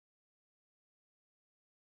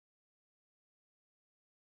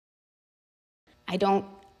I don't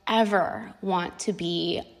ever want to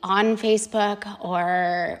be on Facebook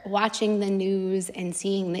or watching the news and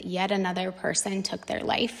seeing that yet another person took their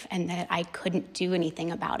life and that I couldn't do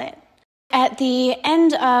anything about it. At the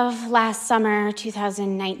end of last summer,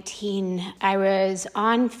 2019, I was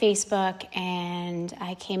on Facebook and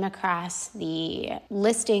I came across the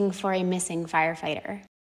listing for a missing firefighter.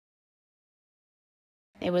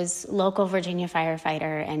 It was local Virginia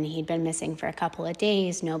firefighter, and he'd been missing for a couple of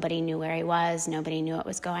days. Nobody knew where he was. Nobody knew what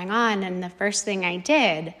was going on. And the first thing I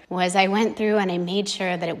did was I went through and I made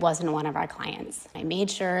sure that it wasn't one of our clients. I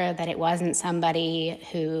made sure that it wasn't somebody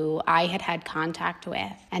who I had had contact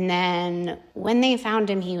with. And then when they found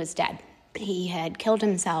him, he was dead. He had killed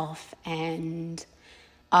himself, and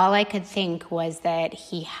all I could think was that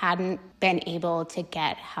he hadn't been able to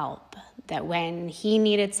get help. That when he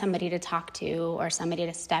needed somebody to talk to or somebody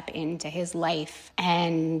to step into his life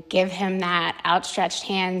and give him that outstretched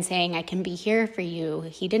hand saying, I can be here for you,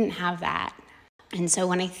 he didn't have that. And so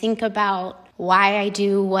when I think about why I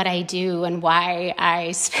do what I do and why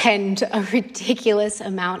I spend a ridiculous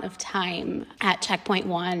amount of time at Checkpoint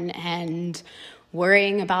One and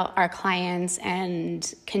worrying about our clients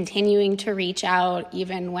and continuing to reach out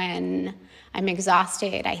even when I'm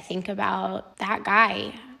exhausted, I think about that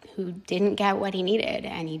guy who didn't get what he needed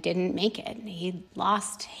and he didn't make it. He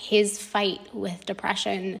lost his fight with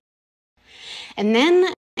depression. And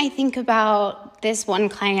then I think about this one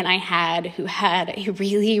client I had who had a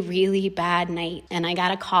really, really bad night. And I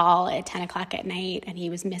got a call at 10 o'clock at night and he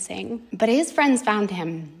was missing. But his friends found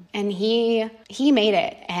him and he made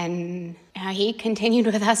it. And he continued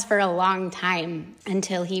with us for a long time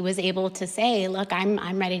until he was able to say, look,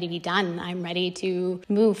 I'm ready to be done. I'm ready to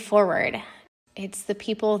move forward. It's the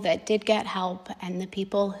people that did get help and the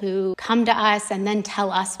people who come to us and then tell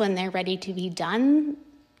us when they're ready to be done.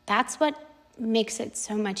 That's what makes it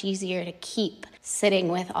so much easier to keep sitting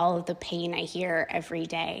with all of the pain I hear every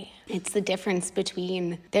day. It's the difference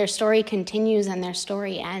between their story continues and their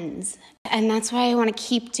story ends. And that's why I want to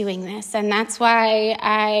keep doing this. And that's why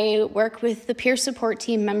I work with the peer support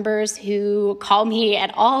team members who call me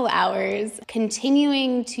at all hours,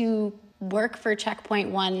 continuing to work for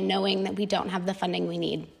Checkpoint One, knowing that we don't have the funding we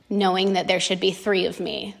need, knowing that there should be 3 of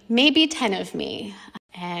me, maybe 10 of me.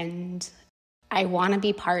 And I want to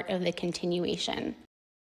be part of the continuation.